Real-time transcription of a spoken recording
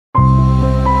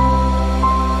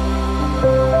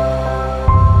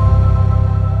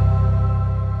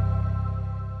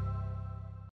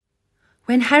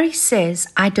When Harry says,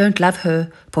 "I don't love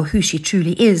her for who she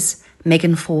truly is,"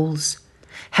 Meghan falls.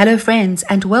 Hello friends,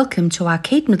 and welcome to our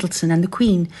Kate Middleton and the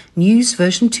Queen News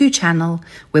version 2 channel,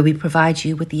 where we provide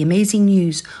you with the amazing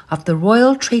news of the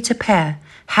royal traitor pair,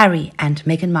 Harry and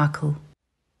Meghan Markle.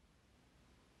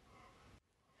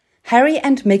 Harry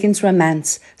and Meghan's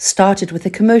romance started with a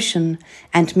commotion,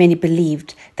 and many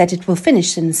believed that it will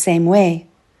finish in the same way.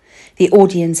 The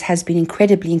audience has been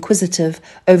incredibly inquisitive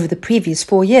over the previous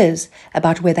 4 years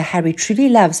about whether Harry truly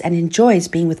loves and enjoys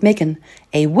being with Meghan,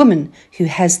 a woman who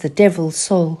has the devil's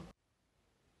soul.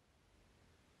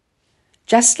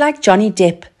 Just like Johnny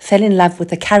Depp fell in love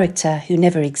with a character who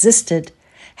never existed,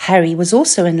 Harry was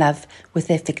also in love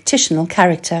with a fictional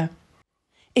character.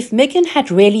 If Meghan had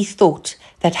really thought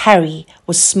that Harry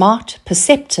was smart,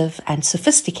 perceptive, and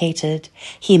sophisticated,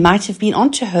 he might have been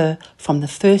onto her from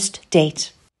the first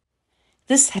date.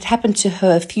 This had happened to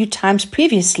her a few times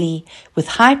previously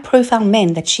with high-profile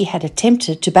men that she had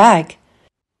attempted to bag.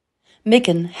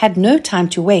 Meghan had no time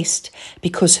to waste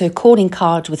because her calling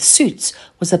card with suits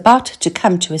was about to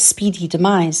come to a speedy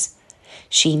demise.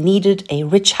 She needed a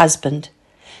rich husband.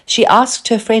 She asked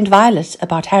her friend Violet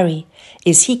about Harry.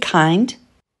 Is he kind?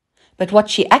 But what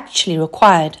she actually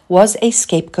required was a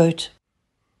scapegoat.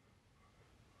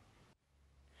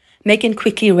 Meghan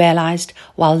quickly realized,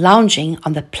 while lounging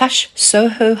on the plush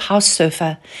Soho house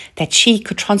sofa, that she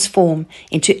could transform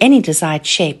into any desired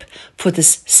shape for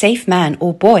this safe man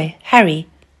or boy, Harry.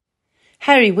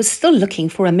 Harry was still looking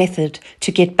for a method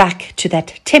to get back to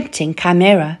that tempting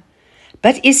chimera.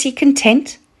 But is he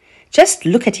content? Just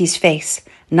look at his face,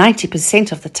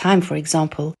 90% of the time, for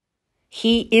example.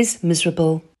 He is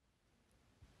miserable.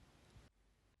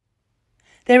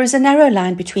 There is a narrow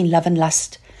line between love and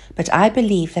lust, but I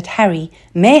believe that Harry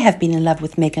may have been in love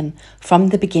with Meghan from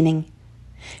the beginning.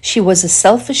 She was a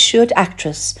self-assured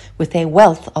actress with a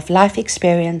wealth of life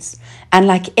experience,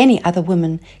 unlike any other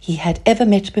woman he had ever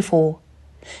met before.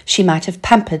 She might have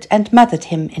pampered and mothered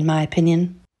him, in my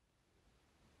opinion.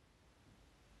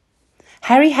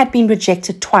 Harry had been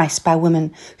rejected twice by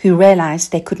women who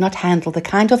realized they could not handle the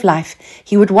kind of life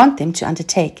he would want them to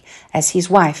undertake as his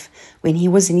wife when he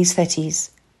was in his 30s.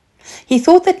 He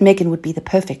thought that Meghan would be the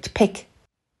perfect pick.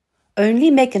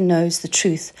 Only Meghan knows the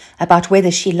truth about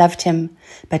whether she loved him,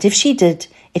 but if she did,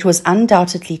 it was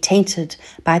undoubtedly tainted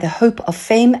by the hope of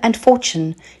fame and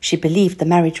fortune she believed the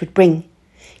marriage would bring.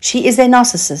 She is a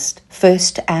narcissist,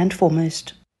 first and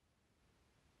foremost.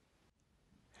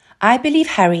 I believe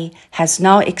Harry has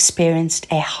now experienced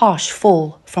a harsh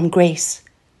fall from grace.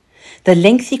 The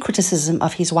lengthy criticism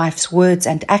of his wife's words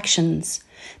and actions,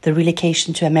 the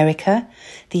relocation to America,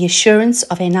 the assurance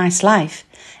of a nice life,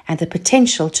 and the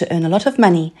potential to earn a lot of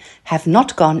money have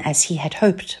not gone as he had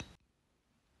hoped.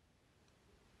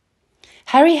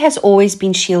 Harry has always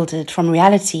been shielded from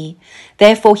reality,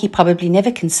 therefore he probably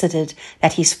never considered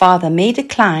that his father may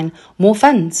decline more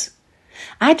funds.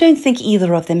 I don't think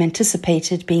either of them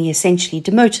anticipated being essentially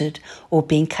demoted or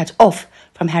being cut off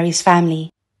from Harry's family,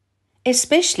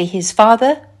 especially his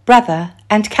father, brother,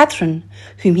 and Catherine,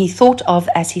 whom he thought of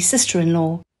as his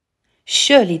sister-in-law.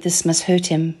 Surely this must hurt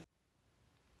him.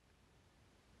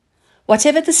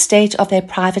 Whatever the state of their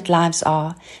private lives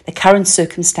are, the current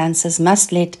circumstances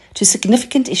must lead to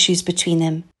significant issues between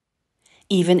them.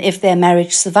 Even if their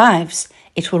marriage survives,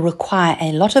 it will require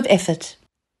a lot of effort.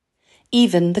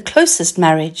 Even the closest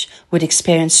marriage would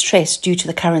experience stress due to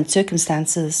the current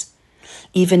circumstances.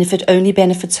 Even if it only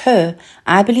benefits her,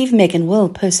 I believe Meghan will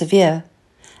persevere.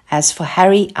 As for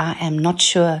Harry, I am not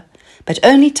sure, but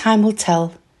only time will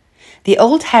tell. The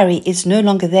old Harry is no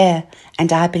longer there,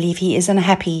 and I believe he is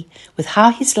unhappy with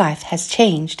how his life has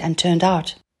changed and turned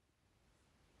out.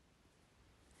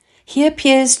 He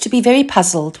appears to be very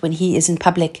puzzled when he is in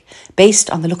public, based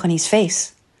on the look on his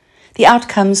face. The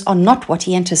outcomes are not what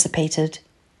he anticipated.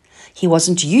 He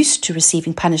wasn't used to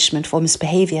receiving punishment for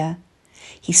misbehavior.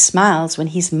 He smiles when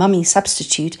his mummy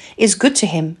substitute is good to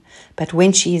him, but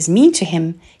when she is mean to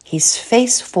him, his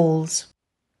face falls.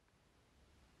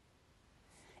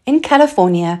 In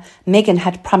California, Meghan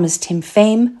had promised him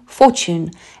fame,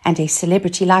 fortune, and a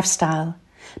celebrity lifestyle,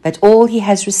 but all he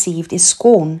has received is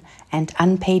scorn and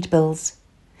unpaid bills.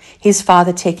 His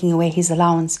father taking away his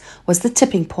allowance was the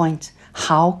tipping point.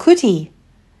 How could he?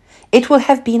 It will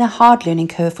have been a hard learning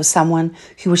curve for someone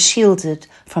who was shielded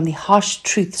from the harsh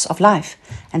truths of life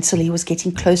until he was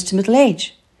getting close to middle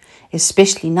age,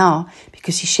 especially now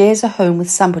because he shares a home with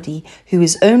somebody who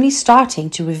is only starting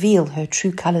to reveal her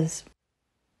true colors.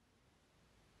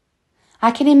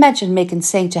 I can imagine Meghan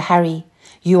saying to Harry,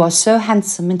 "You are so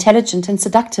handsome, intelligent, and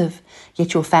seductive,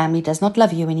 yet your family does not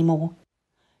love you anymore.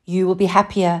 You will be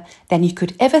happier than you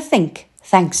could ever think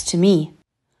thanks to me.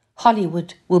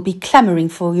 Hollywood will be clamoring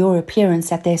for your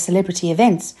appearance at their celebrity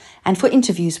events and for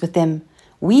interviews with them.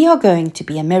 We are going to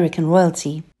be American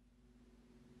royalty.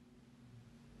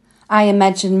 I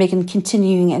imagine Meghan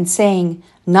continuing and saying,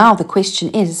 now the question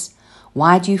is,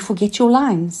 why do you forget your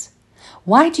lines?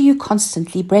 Why do you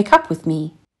constantly break up with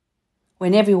me?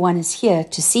 When everyone is here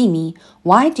to see me,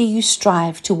 why do you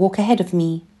strive to walk ahead of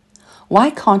me? Why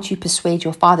can't you persuade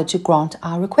your father to grant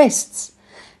our requests?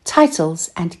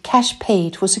 Titles and cash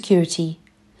paid for security.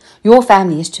 Your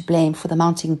family is to blame for the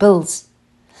mounting bills.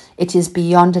 It is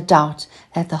beyond a doubt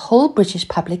that the whole British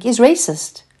public is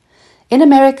racist. In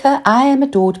America, I am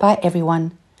adored by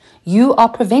everyone. You are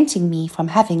preventing me from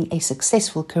having a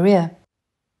successful career.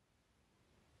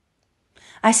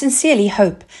 I sincerely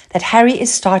hope that Harry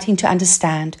is starting to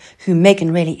understand who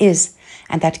Meghan really is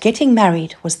and that getting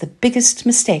married was the biggest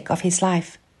mistake of his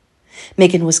life.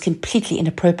 Meghan was completely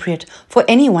inappropriate for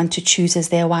anyone to choose as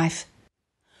their wife.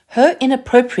 Her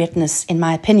inappropriateness, in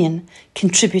my opinion,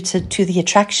 contributed to the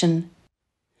attraction.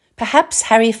 Perhaps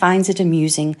Harry finds it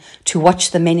amusing to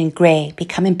watch the men in grey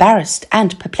become embarrassed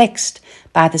and perplexed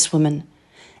by this woman,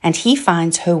 and he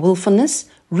finds her willfulness,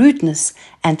 rudeness,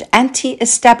 and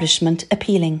anti-establishment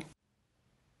appealing.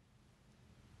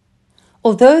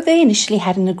 Although they initially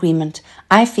had an agreement,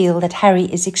 I feel that Harry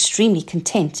is extremely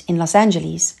content in Los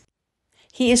Angeles.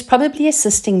 He is probably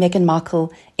assisting Meghan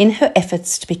Markle in her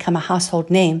efforts to become a household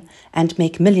name and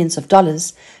make millions of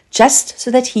dollars, just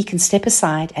so that he can step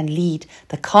aside and lead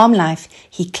the calm life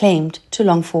he claimed to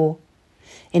long for.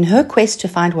 In her quest to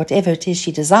find whatever it is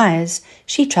she desires,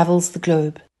 she travels the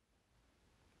globe.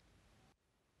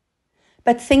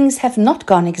 But things have not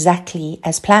gone exactly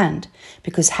as planned,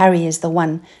 because Harry is the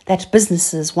one that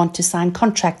businesses want to sign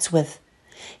contracts with.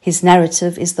 His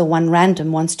narrative is the one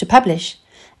Random wants to publish,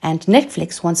 and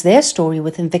Netflix wants their story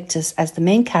with Invictus as the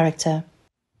main character.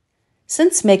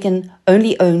 Since Meghan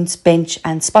only owns Bench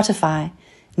and Spotify,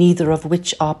 neither of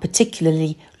which are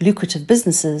particularly lucrative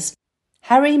businesses,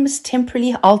 Harry must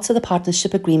temporarily alter the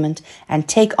partnership agreement and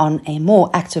take on a more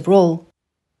active role.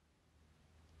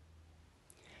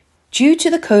 Due to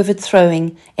the COVID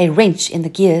throwing a wrench in the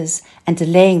gears and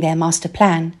delaying their master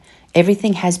plan,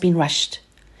 everything has been rushed.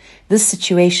 This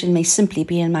situation may simply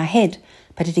be in my head,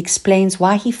 but it explains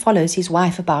why he follows his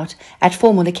wife about at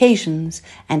formal occasions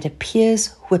and appears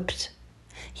whipped.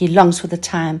 He longs for the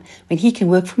time when he can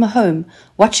work from home,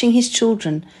 watching his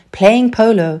children, playing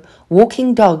polo,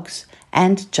 walking dogs,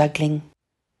 and juggling.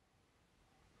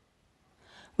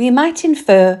 We might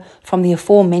infer from the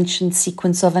aforementioned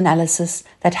sequence of analysis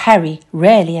that Harry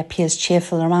rarely appears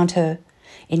cheerful around her,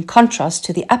 in contrast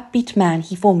to the upbeat man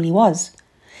he formerly was.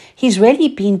 He's rarely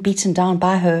been beaten down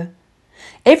by her.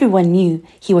 Everyone knew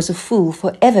he was a fool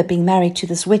for ever being married to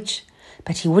this witch,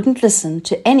 but he wouldn't listen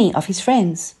to any of his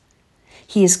friends.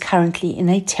 He is currently in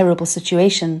a terrible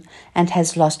situation and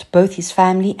has lost both his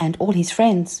family and all his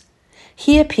friends.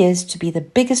 He appears to be the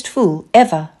biggest fool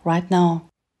ever right now.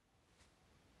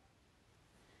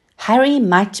 Harry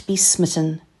might be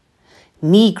smitten.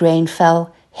 Migraine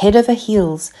fell head over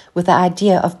heels with the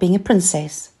idea of being a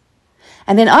princess.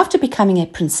 And then after becoming a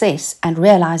princess and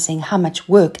realizing how much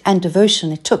work and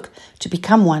devotion it took to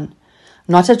become one,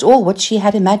 not at all what she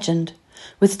had imagined,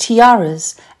 with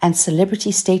tiaras and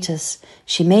celebrity status,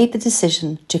 she made the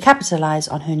decision to capitalize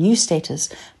on her new status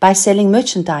by selling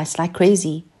merchandise like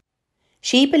crazy.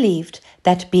 She believed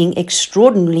that being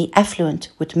extraordinarily affluent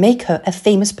would make her a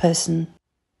famous person.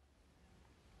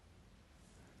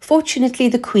 Fortunately,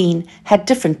 the Queen had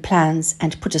different plans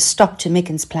and put a stop to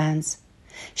Meghan's plans.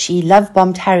 She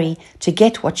love-bombed Harry to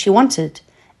get what she wanted,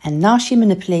 and now she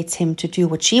manipulates him to do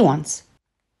what she wants.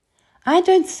 I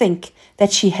don't think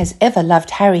that she has ever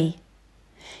loved Harry.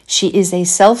 She is a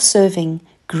self-serving,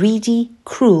 greedy,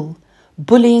 cruel,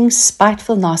 bullying,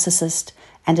 spiteful narcissist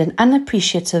and an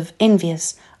unappreciative,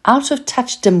 envious,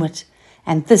 out-of-touch dimwit,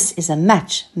 and this is a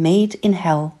match made in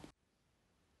hell.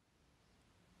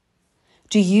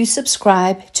 Do you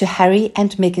subscribe to Harry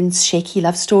and Meghan's shaky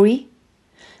love story?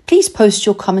 Please post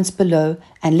your comments below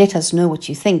and let us know what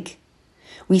you think.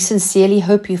 We sincerely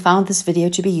hope you found this video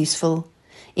to be useful.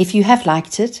 If you have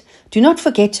liked it, do not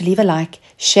forget to leave a like,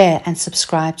 share and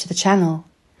subscribe to the channel.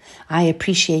 I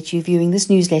appreciate you viewing this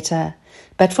newsletter,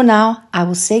 but for now I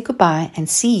will say goodbye and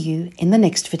see you in the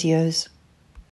next videos.